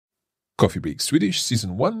Coffee Break Swedish,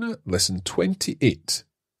 Season 1, Lesson 28.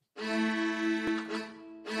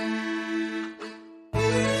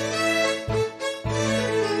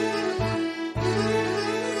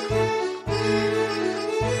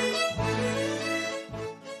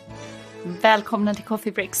 Välkomna till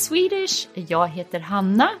Coffee Break Swedish. Jag heter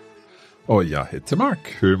Hanna. Och jag heter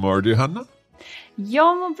Mark. Hur mår du, Hanna?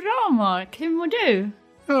 Jag mår bra, Mark. Hur mår du?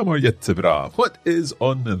 Jag mår jättebra. What is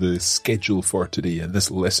on the schedule for today in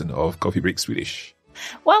this lesson of Coffee Break Swedish?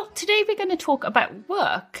 Well, today we're going to talk about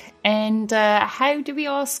work and how do we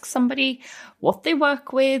ask somebody what they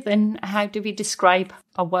work with and how do we describe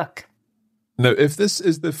our work? Now, if this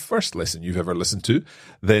is the first lesson you've ever listened to,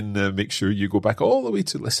 then make sure you go back all the way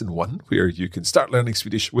to lesson 1, where you can start learning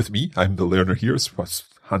Swedish with me. I'm the learner here.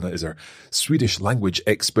 Hanna is our Swedish language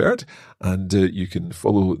expert, and you can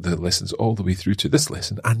follow the lessons all the way through to this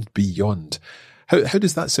lesson and beyond. How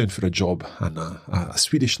does that sound for a job, Hanna? A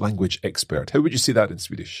Swedish language expert. How would you say that in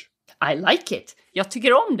Swedish? I like it. Jag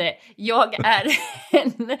tycker om det. Jag är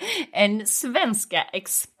en svenska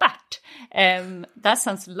expert. That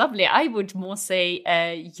sounds lovely. I would more say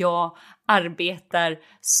jag arbetar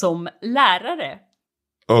som lärare.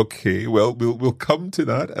 Okay, well, we'll come to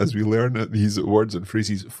that as we learn these words and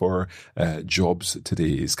phrases for jobs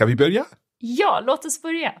today. Ska vi börja? Ja, låt oss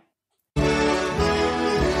börja.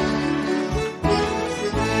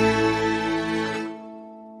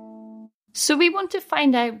 So we want to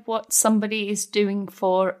find out what somebody is doing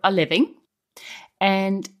for a living.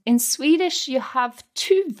 And in Swedish you have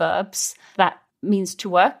two verbs that means to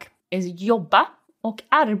work, is jobba och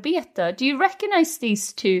arbeta. Do you recognize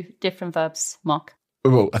these two different verbs, Mark?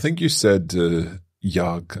 Well, I think you said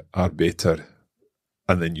jag arbetar,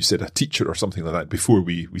 and then you said a teacher or something like that before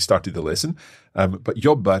we started the lesson. But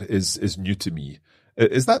jobbar is new to me.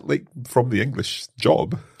 Is that like from the English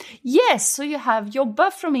job? Yes, so you have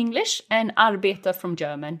jobba from English and arbeta from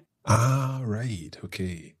German. Ah, right,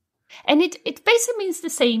 okay. And it basically means the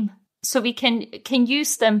same, so we can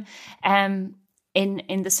use them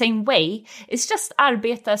in the same way. It's just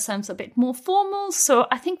arbeta sounds a bit more formal, so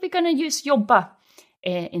I think we're going to use jobba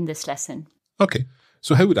in this lesson. Okay,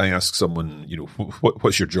 so how would I ask someone,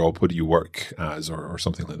 what's your job, what do you work as, or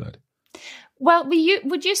something like that? Well, we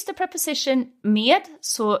would use the preposition med,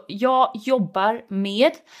 so jag jobbar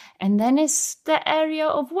med, and then it's the area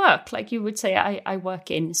of work, like you would say I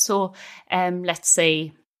work in. So let's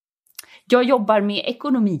say, jag jobbar med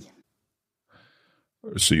ekonomi.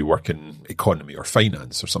 So you work in economy or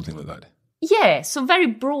finance or something like that? Yeah, so very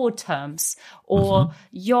broad terms. Och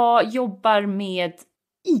jag jobbar med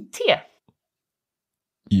IT.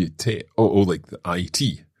 IT? Oh, like the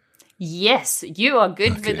IT? Yes, you are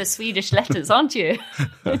good with the Swedish letters, aren't you?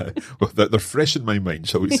 Well, they're fresh in my mind,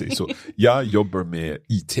 shall we say. So, jag jobbar med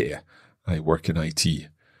IT. I work in IT.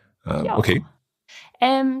 Ja. Okay.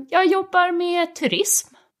 Jag jobbar med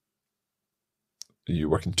turism. You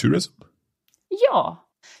work in tourism? Ja.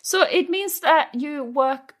 So it means that you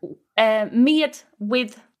work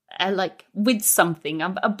with something,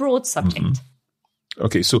 a broad subject. Mm-hmm.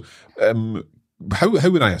 Okay, so how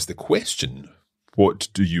would I ask the question? What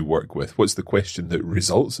do you work with? What's the question that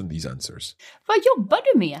results in these answers? Vad jobbar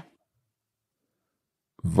du med?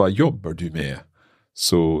 Vad jobbar du med?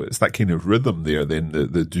 So it's that kind of rhythm there. Then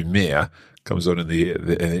the du med comes on in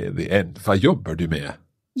the end. Vad jobbar du med?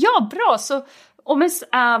 Ja, bra. So almost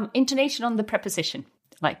intonation on the preposition.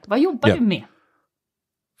 Like, vad jobbar du med?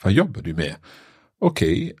 Vad jobbar du med?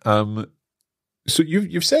 Okay. So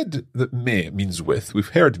you've said that med means with.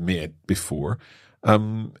 We've heard med before.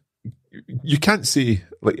 You can't say,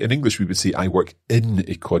 like in English we would say, I work in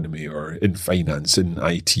economy or in finance, in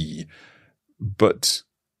IT. But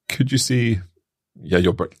could you say, jag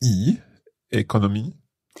jobbar I ekonomi?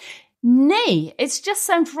 Nej, it just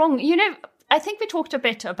sounds wrong. I think we talked a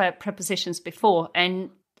bit about prepositions before, and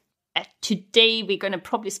today we're going to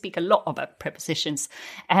probably speak a lot about prepositions.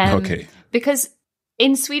 Okay. Because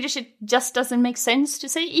in Swedish it just doesn't make sense to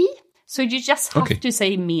say I, so you just have to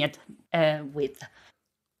say med with.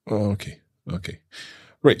 Okay.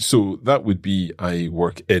 Right, so that would be I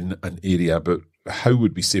work in an area, but how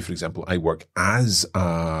would we say, for example, I work as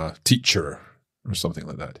a teacher or something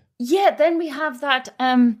like that? Yeah, then we have that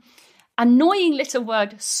annoying little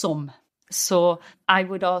word som. So I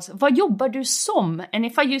would ask, vad jobbar du som? And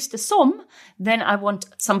if I use the som, then I want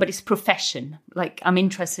somebody's profession. Like I'm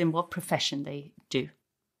interested in what profession they do.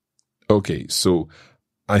 Okay, so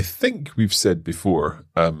I think we've said before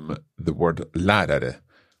the word lärare,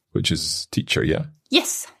 which is teacher, yeah?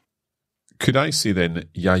 Yes. Could I say then,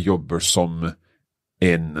 jag jobbar som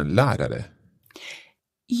en lärare?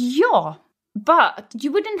 Ja, But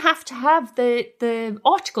you wouldn't have to have the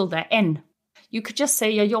article there, en. You could just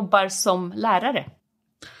say jag jobbar som lärare.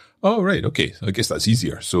 Oh, right. Okay. I guess that's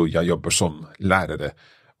easier. So, jag jobbar som lärare.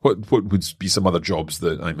 What would be some other jobs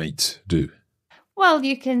that I might do? Well,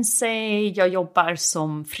 you can say jag jobbar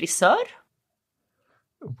som frisör.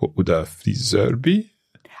 What would a friseur be?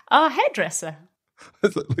 A hairdresser.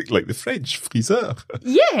 like the French, friseur.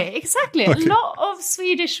 Yeah, exactly. Okay. A lot of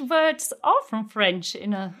Swedish words are from French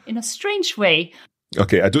in a strange way.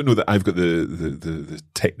 Okay, I don't know that I've got the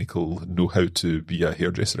technical know-how to be a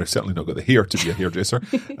hairdresser. I've certainly not got the hair to be a hairdresser.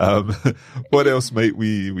 What else might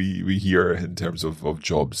we hear in terms of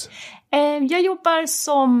jobs? Jag jobbar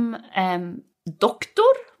som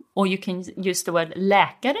doktor, or you can use the word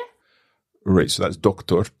läkare. Right, so that's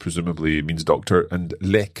doctor, presumably means doctor, and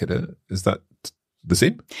läkare, is that the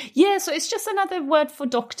same? Yeah, so it's just another word for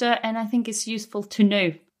doctor, and I think it's useful to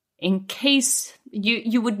know in case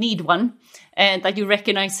you would need one, and that you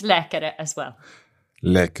recognize läkare as well.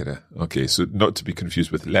 Läkare, okay, so not to be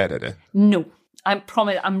confused with lärare. No, I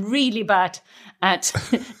promise I'm really bad at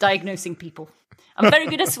diagnosing people. I'm very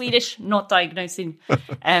good at Swedish, not diagnosing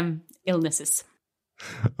illnesses.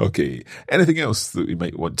 Okay. Anything else that we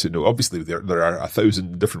might want to know? Obviously, there are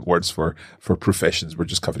 1,000 different words for professions. We're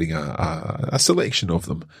just covering a selection of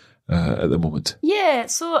them at the moment. Yeah,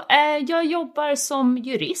 så jag jobbar som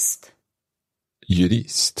jurist.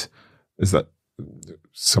 Jurist. Is that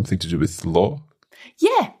something to do with law?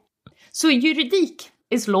 Yeah. So juridik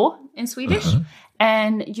is law in Swedish,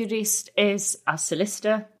 and jurist is a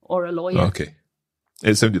solicitor or a lawyer. Okay.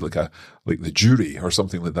 It sounded like the jury or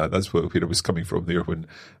something like that. That's where it was coming from there when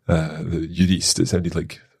the jurist. It sounded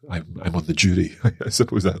like I'm on the jury. I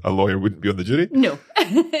suppose a lawyer wouldn't be on the jury. No.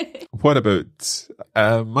 What about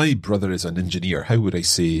my brother is an engineer? How would I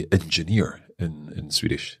say engineer in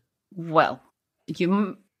Swedish? Well,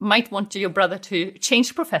 you might want your brother to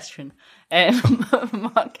change profession.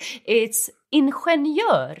 Mark, it's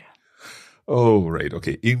ingenjör. Oh, right.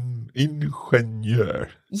 Okay. Ingenjör.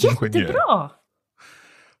 Jättebra.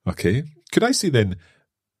 Okay. Could I say then,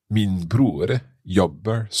 min bror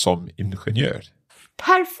jobbar som ingenjör?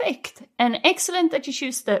 Perfect. And excellent that you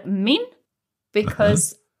choose the min,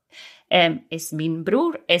 because is min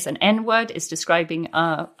bror is an N-word, is describing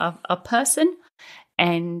a person.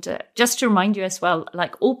 And just to remind you as well,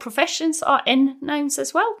 like all professions are N-nouns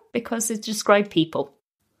as well, because it describe people.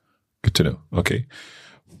 Good to know. Okay.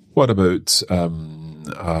 What about, I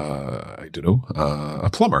don't know, a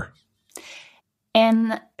plumber?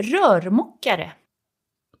 En rörmokare.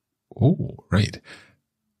 Oh, right.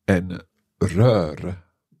 En rörmokare.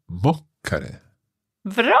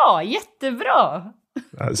 Bra, jättebra.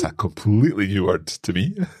 That's a completely new word to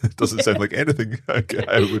me. It doesn't sound like anything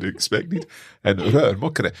I would have expected. En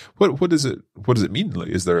rörmokare. What does it mean? Like,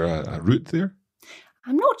 is there a root there?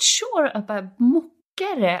 I'm not sure about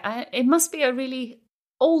mokare. It must be a really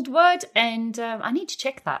old word, and I need to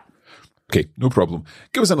check that. Okay, no problem.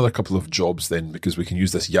 Give us another couple of jobs then, because we can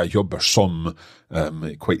use this jag jobbar som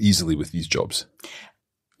quite easily with these jobs.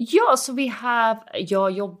 Ja, så vi have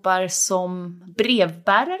jag jobbar som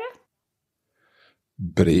brevbärare.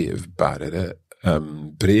 Brevbärare.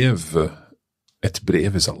 Ett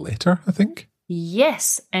brev is a letter, I think.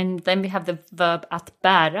 Yes, and then we have the verb att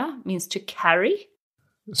bära, means to carry.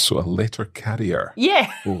 So a letter carrier. Yeah.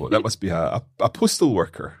 Oh, that must be a postal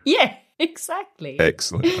worker. Yeah. Exactly.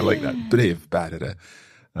 Excellent. I like that. Brevbärare.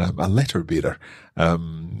 A letter bearer.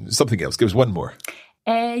 Something else. Give us one more.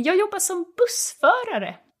 Jag jobbar som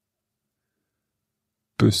bussförare.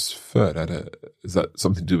 Bussförare. Is that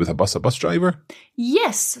something to do with a bus driver?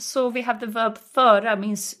 Yes. So we have the verb föra,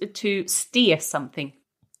 means to steer something.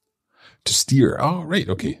 To steer. Oh, right.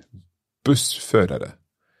 Okay. Bussförare.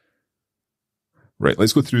 Right.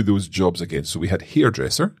 Let's go through those jobs again. So we had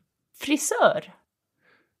hairdresser. Frisör.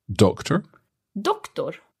 Doctor.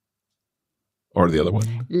 Doktor. Or the other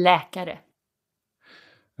one? Läkare.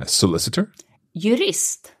 A solicitor.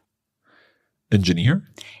 Jurist. Engineer.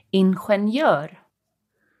 Ingenjör.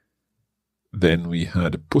 Then we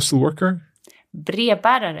had a postal worker.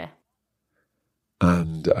 Brevbärare.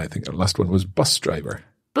 And I think our last one was bus driver.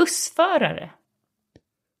 Bussförare.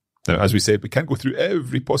 Now, as we said, we can't go through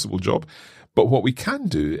every possible job, but what we can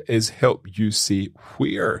do is help you say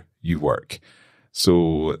where you work.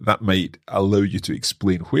 So that might allow you to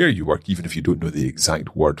explain where you work, even if you don't know the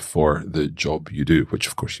exact word for the job you do, which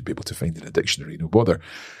of course you'll be able to find in a dictionary, no bother.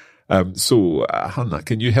 So Hanna,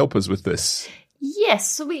 can you help us with this?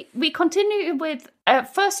 Yes, so we continue with,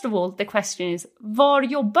 first of all, the question is, var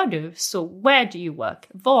jobbar du? So where do you work?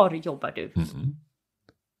 Var jobbar du? Mm-hmm.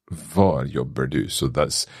 var jobbar du? So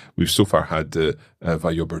we've so far had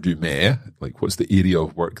vad jobbar du med? Like, what's the area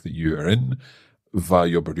of work that you are in? Vad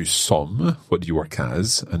jobbar du som? What do you work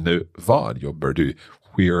as? And now, var jobbar du?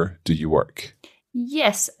 Where do you work?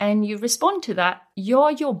 Yes, and you respond to that.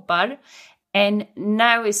 Jag jobbar. And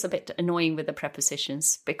now it's a bit annoying with the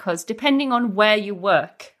prepositions because depending on where you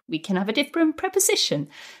work, we can have a different preposition.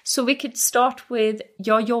 So we could start with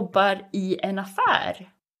jag jobbar I en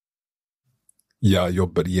affär. Jag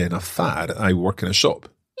jobbar I en affär. I work in a shop.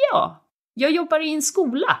 Ja, jag jobbar I en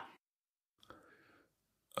skola.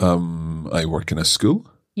 I work in a school.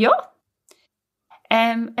 Ja.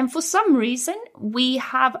 And for some reason, we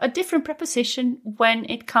have a different preposition when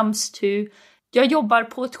it comes to jag jobbar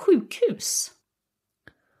på ett sjukhus.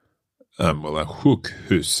 Well, a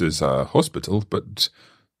sjukhus is a hospital, but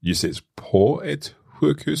you say it's på ett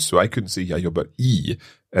sjukhus, so I couldn't say jag jobbar I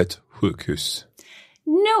ett sjukhus.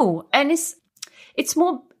 No, and it's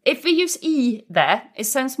more, if we use I there, it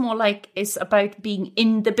sounds more like it's about being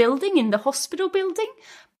in the building, in the hospital building,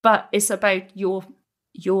 but it's about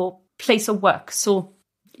your place of work. So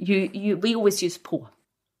we always use på.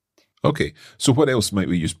 Okay, so what else might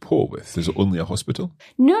we use på with? Is it only a hospital?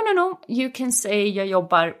 No. You can say jag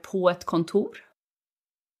jobbar på ett kontor.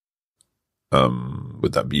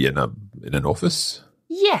 Would that be in an office?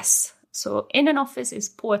 Yes. So in an office is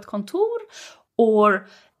på ett kontor. Or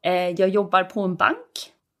jag jobbar på en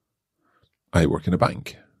bank. I work in a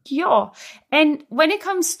bank. Ja. And when it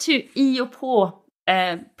comes to I och på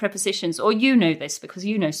prepositions, or you know this because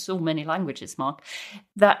you know so many languages, Mark,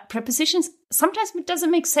 that prepositions sometimes it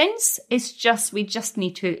doesn't make sense. It's just we just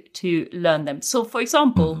need to learn them. So, for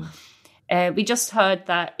example, we just heard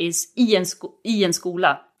that is I en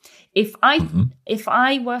skola. If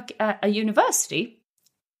I work at a university,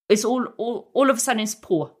 it's all of a sudden it's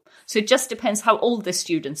på. So it just depends how old the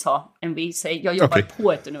students are, and we say jag jobbar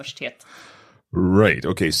på ett universitet. Right.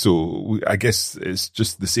 Okay. So I guess it's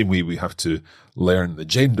just the same way we have to learn the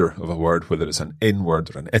gender of a word, whether it's an N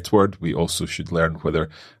word or an ett word. We also should learn whether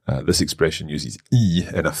this expression uses I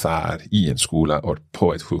en affär, I en skola, or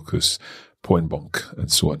på ett sjukhus, på en bank, and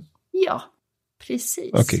so on. Ja,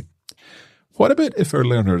 precis. Okay. What about if our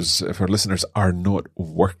listeners are not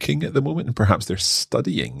working at the moment and perhaps they're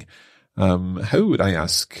studying? How would I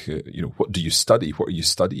ask, what do you study? What are you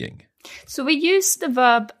studying? So we use the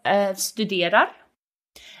verb studerar,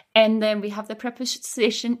 and then we have the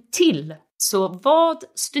preposition till. So vad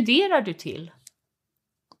studerar du till?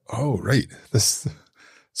 Oh, right.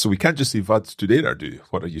 So we can't just say vad studerar du?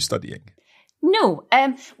 What are you studying? No.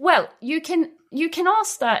 Well, you can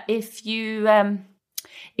ask that if you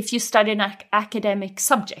study an academic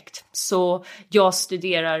subject. So jag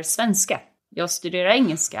studerar svenska. Jag studerar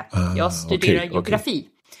engelska. Jag studerar geografi.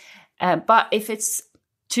 But if it's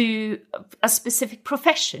to a specific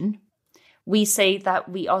profession, we say that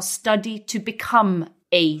we are studied to become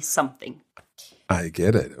a something. I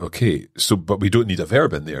get it. Okay. So, but we don't need a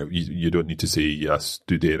verb in there. You don't need to say jag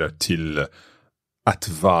studerar till att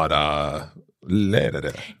vara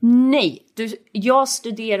lärare. Nej, jag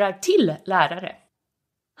studerar till lärare.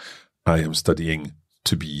 I am studying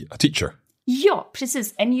to be a teacher. Ja,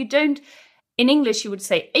 precis. And you don't, in English you would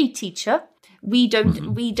say a teacher. We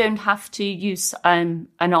don't have to use an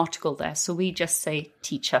article there, so we just say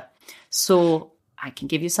teacher. So I can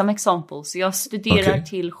give you some examples. Jag studerar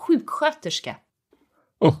till sjuksköterska.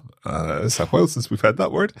 Oh, it's a while since we've had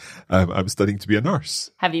that word. I'm studying to be a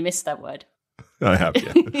nurse. Have you missed that word? I have,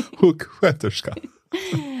 yeah. Sjuksköterska.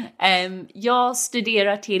 Jag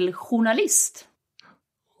studerar till journalist.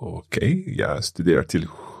 Okay, jag studerar till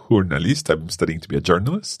journalist. I'm studying to be a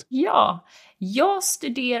journalist. Ja, jag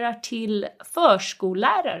studerar till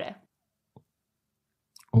förskollärare.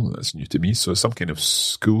 Oh, that's new to me. So some kind of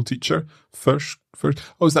school teacher. First.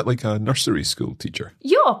 Oh, is that like a nursery school teacher?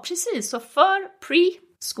 Ja, precis. Så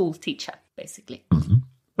pre-school teacher, basically. Mm-hmm.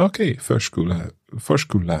 Okay,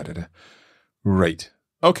 förskollärare. Right.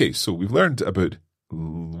 Okay, so we've learned about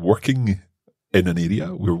working in an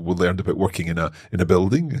area. We learned about working in a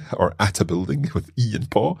building or at a building with I and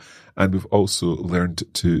på, and we've also learned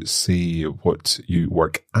to say what you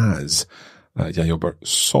work as. Jag jobbar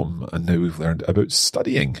som, and now we've learned about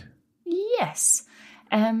studying. Yes,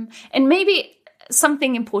 and maybe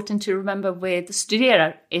something important to remember with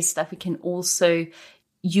studerar is that we can also,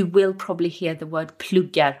 you will probably hear the word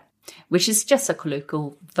pluggar, which is just a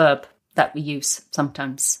colloquial verb that we use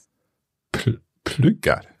sometimes.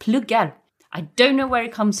 Pluggar? Pluggar. I don't know where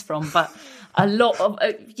it comes from, but a lot of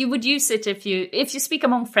you would use it if you speak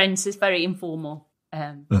among friends. It's very informal.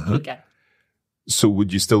 Pluggar. So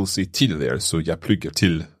would you still say till there? So jag pluggar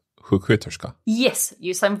till sjuksköterska. Yes,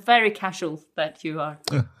 you sound very casual that you are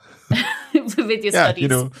with your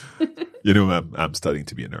studies. I'm studying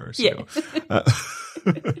to be a nurse. Yeah.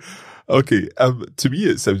 Okay, to me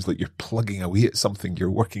it sounds like you're plugging away at something. You're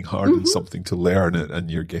working hard on something to learn it, and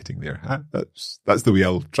you're getting there. That's the way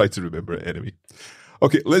I'll try to remember it anyway.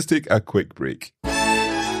 Okay, let's take a quick break.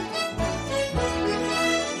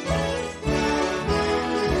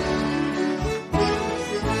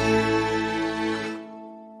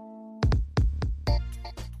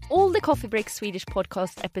 All the Coffee Break Swedish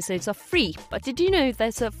podcast episodes are free, but did you know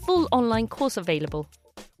there's a full online course available?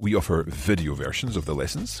 We offer video versions of the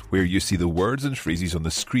lessons where you see the words and phrases on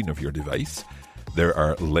the screen of your device. There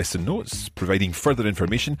are lesson notes providing further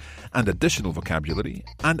information and additional vocabulary,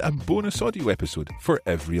 and a bonus audio episode for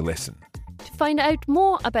every lesson. To find out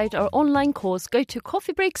more about our online course, go to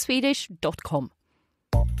coffeebreakswedish.com.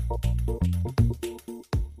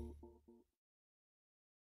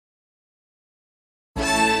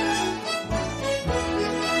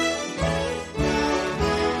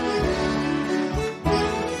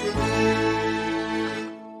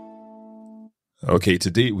 Okay,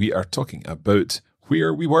 today we are talking about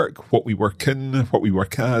where we work, what we work in, what we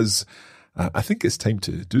work as. I think it's time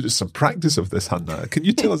to do some practice of this, Hanna. Can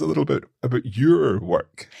you tell us a little bit about your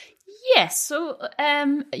work? Yes, so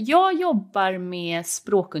jag jobbar med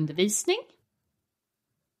språkundervisning.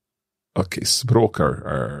 Okay, språk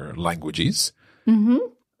are languages. Mm-hmm.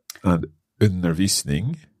 And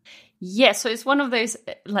undervisning. Yes, so it's one of those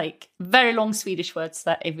like very long Swedish words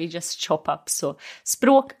that if we just chop up. So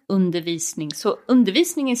språkundervisning. So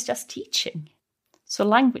undervisning is just teaching. So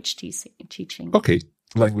language teaching. Okay,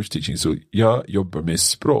 language teaching. Så jag jobbar med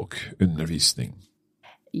språkundervisning.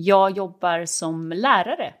 Jag jobbar som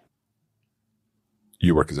lärare.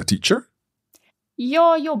 You work as a teacher?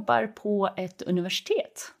 Jag jobbar på ett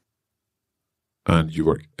universitet. And you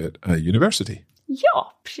work at a university?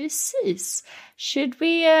 Ja, precis. Should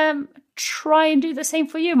we try and do the same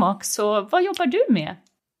for you, Mark? Så vad jobbar du med?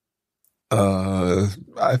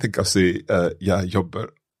 I think I'll say jag jobbar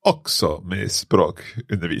också med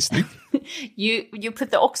språkundervisning. You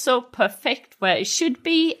put the också perfect where it should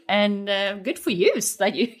be, and good for you so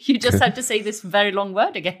that you just had to say this very long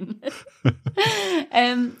word again.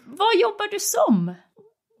 Vad jobbar du som?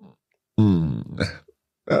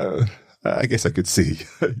 I guess I could say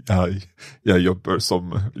jag jobbar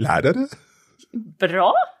som lärare.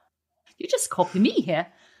 Bra. You just copy me here.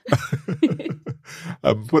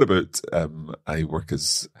 What about I work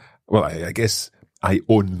as, well, I guess I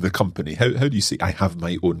own the company. How do you say I have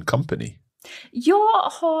my own company? Jag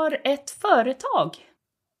har ett företag.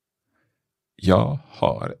 Jag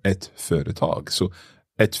har ett företag. So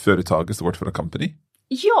ett företag is the word for a company?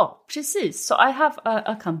 Ja, precis. So I have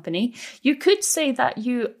a company. You could say that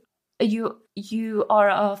you are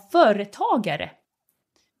a företagare.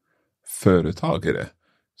 Företagare.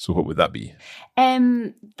 So what would that be?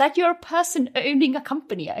 That you're a person owning a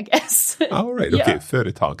company, I guess. All right, okay. Yeah.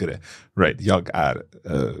 Företagare. Right, jag är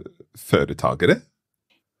företagare.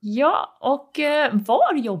 Ja, och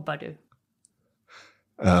var jobbar du?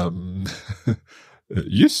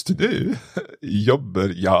 Just nu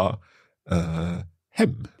jobbar jag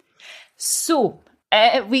hem. So,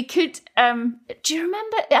 we could, do you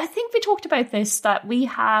remember, I think we talked about this, that we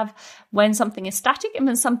have when something is static and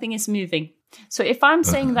when something is moving. So if I'm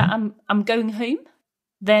saying that I'm going home,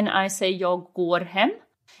 then I say jag går hem.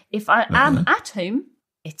 If I am at home,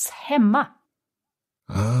 it's hemma.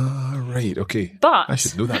 Ah, right, okay. But I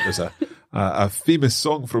should know that. There's a famous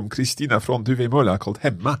song from Kristina från Duvemåla called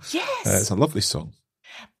Hemma. Yes. It's a lovely song.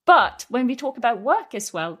 But when we talk about work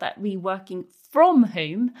as well, that we're working from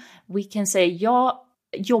home, we can say jag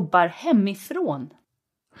jobbar hemifrån.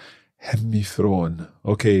 Hemifrån.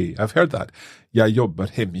 Okay, I've heard that. Jag jobbar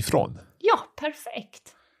hemifrån. Ja,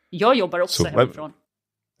 perfekt. Jag jobbar också hemifrån.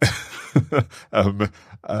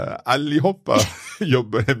 Allihopa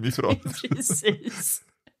jobbar hemifrån. Precis.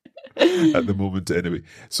 At the moment anyway.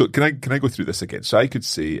 So can I go through this again? So I could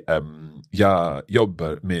say jag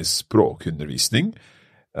jobbar med språkundervisning.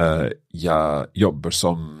 Jag jobbar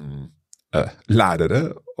som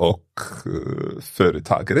lärare och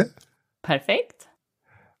företagare. Perfekt.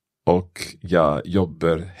 Och jag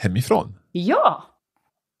jobbar hemifrån. Ja,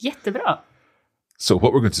 jättebra. So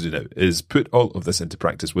what we're going to do now is put all of this into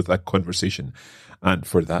practice with a conversation. And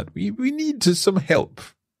for that, we need some help.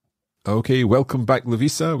 Okay, welcome back,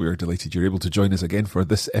 Lovisa. We're delighted you're able to join us again for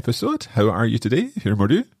this episode. How are you today? Hur mår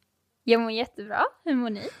du? Jag mår jättebra. Hur mår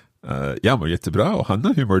ni? Jag mår jättebra. Och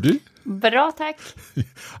Hanna, hur mår du? Bra, tack.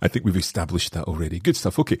 I think we've established that already. Good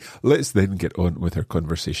stuff. Okay, let's then get on with our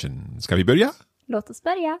conversation. Ska vi börja? Låt oss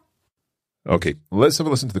börja. Okay, let's have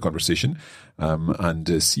a listen to the conversation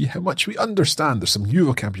and see how much we understand. There's some new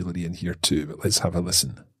vocabulary in here too, but let's have a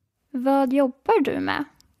listen. Vad jobbar du med?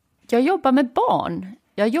 Jag jobbar med barn.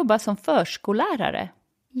 Jag jobbar som förskollärare.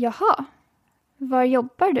 Jaha. Var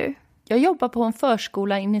jobbar du? Jag jobbar på en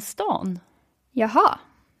förskola inne i stan. Jaha.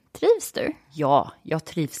 Trivs du? Ja, jag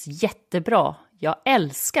trivs jättebra. Jag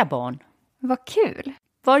älskar barn. Vad kul.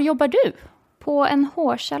 Var jobbar du? På en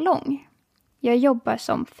hårsalong. Jag jobbar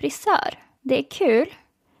som frisör. Det är kul.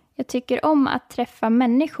 Jag tycker om att träffa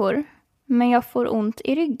människor, men jag får ont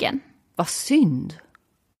i ryggen. Vad synd.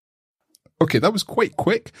 Okay, that was quite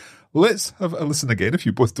quick. Let's have a listen again if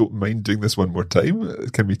you both don't mind doing this one more time.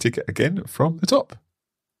 Can we take it again from the top?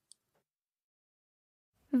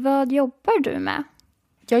 Vad jobbar du med?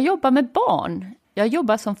 Jag jobbar med barn. Jag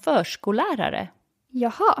jobbar som förskollärare.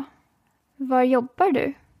 Jaha. Var jobbar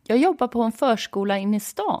du? Jag jobbar på en förskola inne i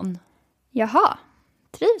stan. Jaha.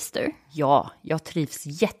 Trivs du? Ja, jag trivs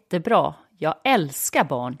jättebra. Jag älskar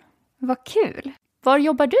barn. Vad kul. Var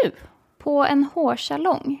jobbar du? På en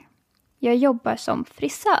hårsalong. Jag jobbar som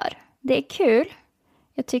frisör. Det är kul.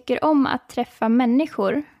 Jag tycker om att träffa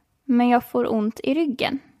människor, men jag får ont i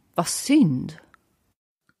ryggen. Vad synd.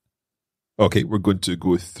 Okay, we're going to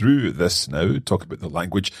go through this now, talk about the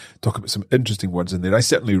language, talk about some interesting words in there. I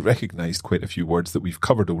certainly recognized quite a few words that we've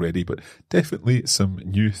covered already, but definitely some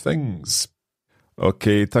new things.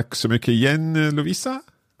 Okej, tack så mycket igen, Lovisa.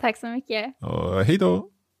 Tack så mycket. Och hej då.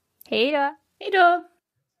 Hej då. Hej då.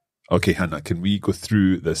 Okay, Hannah, can we go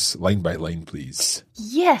through this line by line, please?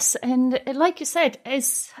 Yes, and like you said,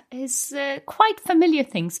 is quite familiar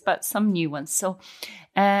things, but some new ones. So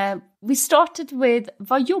we started with,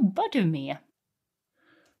 vad jobbar du med?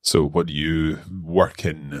 So what do you work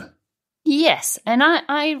in? Yes, and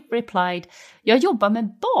I replied, jag jobbar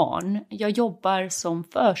med barn. Jag jobbar som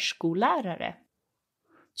förskollärare.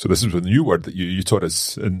 So this is a new word that you taught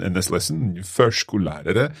us in this lesson.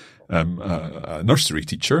 Förskollärare, a nursery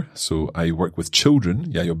teacher. So I work with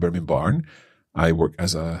children. Jag jobbar med barn. I work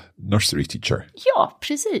as a nursery teacher. Ja,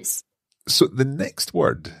 precis. So the next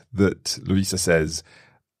word that Lovisa says,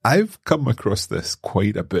 I've come across this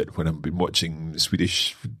quite a bit when I've been watching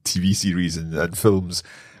Swedish TV series and films.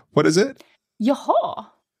 What is it? Jaha.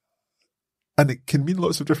 And it can mean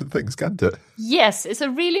lots of different things, can't it? Yes, it's a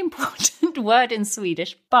really important word in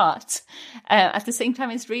Swedish, but at the same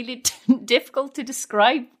time, it's really difficult to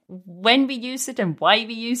describe when we use it and why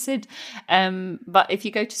we use it. But if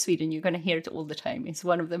you go to Sweden, you're going to hear it all the time. It's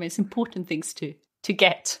one of the most important things to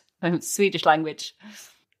get Swedish language.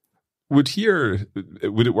 Would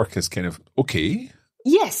it work as kind of, okay?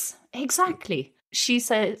 Yes, exactly. She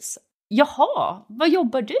says, jaha, vad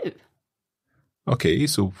jobbar du? Okay,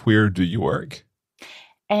 so where do you work?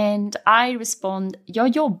 And I respond, jag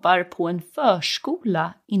jobbar på en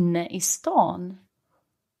förskola inne i stan.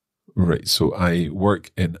 Right, so I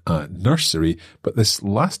work in a nursery, but this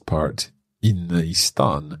last part, inne i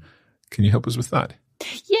stan, can you help us with that?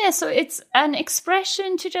 Yeah, so it's an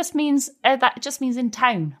expression that just means in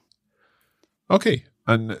town. Okay,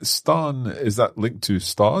 and stan, is that linked to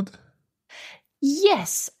stad?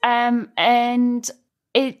 Yes, and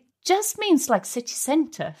it just means like city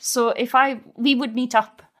center. So if we would meet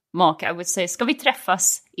up, Mark, I would say, ska vi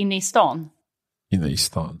träffas inne i stan? Inne i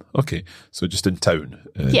stan. Okay, so just in town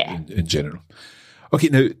in general. Okay,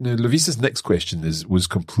 now Lovisa's next question was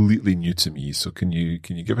completely new to me. So can you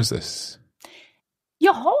give us this?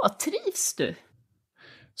 Jaha, trivs du?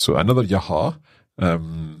 So another jaha.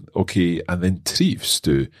 Okay, and then trivs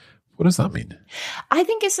du. What does that mean? I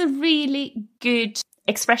think it's a really good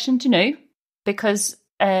expression to know because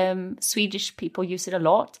Swedish people use it a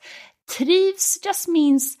lot. Trivs just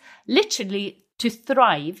means literally to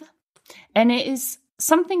thrive. And it is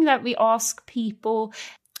something that we ask people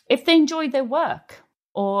if they enjoy their work.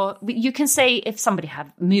 Or you can say if somebody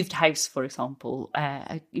have moved house, for example,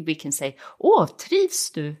 we can say, oh, trivs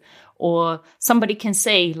du? Or somebody can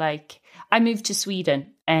say like, I moved to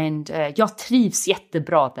Sweden and jag trivs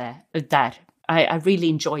jättebra där. I really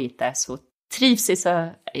enjoy it there. So trivs is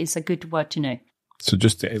a good word to know. So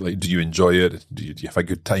just like, do you enjoy it? Do you have a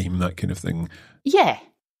good time? That kind of thing. Yeah.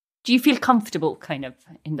 Do you feel comfortable kind of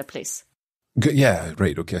in the place? Yeah,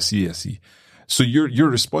 right. Okay, I see. So your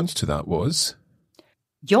response to that was?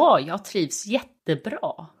 Ja, jag trivs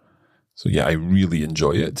jättebra. So yeah, I really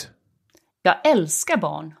enjoy it. Jag älskar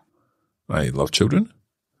barn. I love children.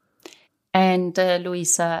 And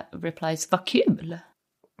Louisa replies, vad kul.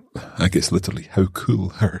 I guess literally, how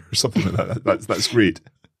cool or something like that. That's great.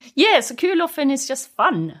 Yeah, so kul often is just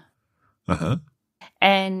fun. Uh-huh.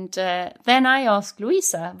 And then I ask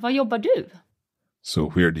Louisa, vad jobbar du? So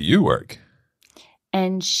where do you work?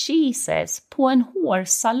 And she says, på en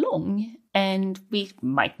hårsalong. And we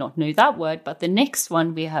might not know that word, but the next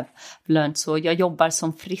one we have learned, så jag jobbar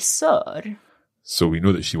som frisör. So we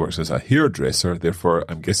know that she works as a hairdresser, therefore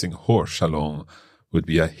I'm guessing hårsalong would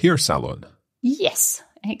be a hair salon. Yes,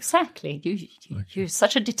 exactly. You're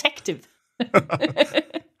such a detective.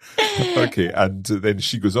 Okay, and then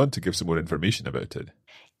she goes on to give some more information about it.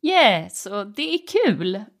 Yeah, så det är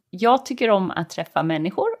kul. Jag tycker om att träffa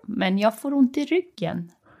människor, men jag får ont i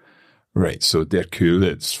ryggen. Right, so they're cool,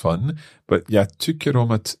 it's fun. But jag tycker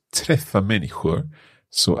om att träffa människor,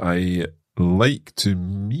 so I like to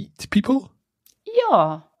meet people.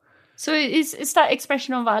 Ja, so it's that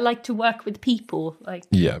expression of I like to work with people. Like.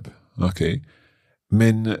 Yep, okay.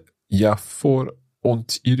 Men jag får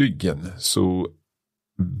ont i ryggen, so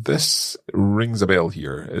this rings a bell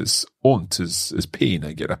here. Is ont is pain.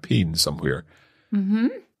 I get a pain somewhere. Mm-hmm.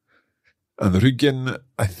 And ryggen,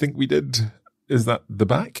 I think we did. Is that the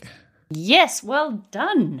back? Yes, well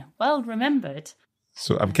done. Well remembered.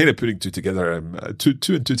 So I'm kind of putting two together,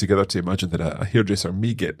 two and two together to imagine that a hairdresser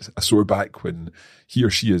may get a sore back when he or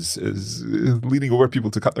she is leaning over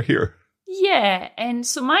people to cut their hair. Yeah, and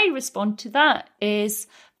so my response to that is,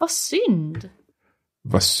 vad synd.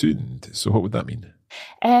 Vad synd. So what would that mean?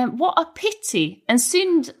 What a pity. And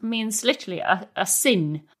synd means literally a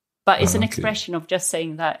sin, but it's an expression of just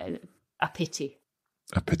saying that, a pity.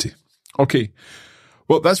 A pity. Okay.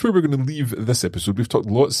 Well, that's where we're going to leave this episode. We've talked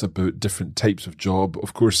lots about different types of job.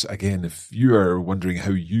 Of course, again, if you are wondering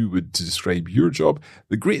how you would describe your job,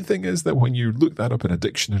 the great thing is that when you look that up in a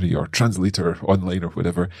dictionary or translator online or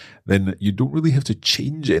whatever, then you don't really have to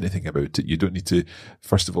change anything about it. You don't need to,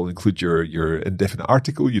 first of all, include your indefinite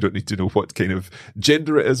article. You don't need to know what kind of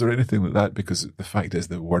gender it is or anything like that, because the fact is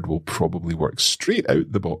the word will probably work straight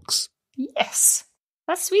out the box. Yes.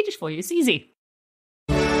 That's Swedish for you. It's easy.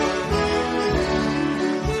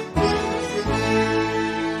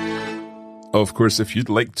 Of course, if you'd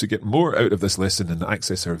like to get more out of this lesson and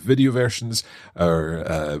access our video versions,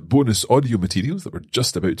 our bonus audio materials that we're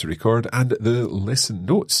just about to record, and the lesson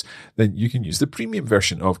notes, then you can use the premium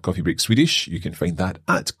version of Coffee Break Swedish. You can find that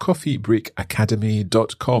at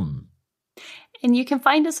coffeebreakacademy.com. And you can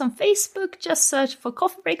find us on Facebook. Just search for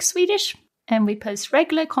Coffee Break Swedish. And we post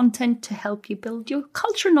regular content to help you build your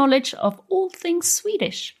cultural knowledge of all things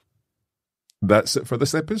Swedish. That's it for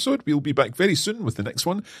this episode. We'll be back very soon with the next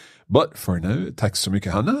one. But for now, tack så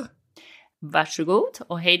mycket, Hanna. Varsågod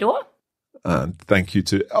och hej då. And thank you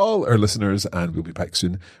to all our listeners, and we'll be back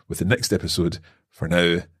soon with the next episode. For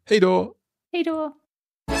now, hej då. Hej då.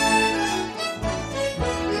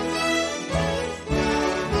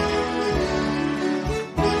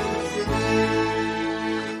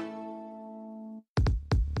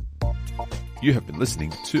 You have been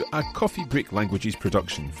listening to a Coffee Break Languages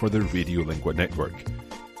production for the Radiolingua Network.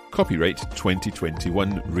 Copyright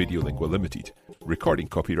 2021 Radiolingua Limited. Recording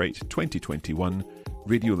copyright 2021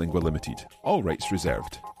 Radiolingua Limited. All rights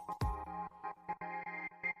reserved.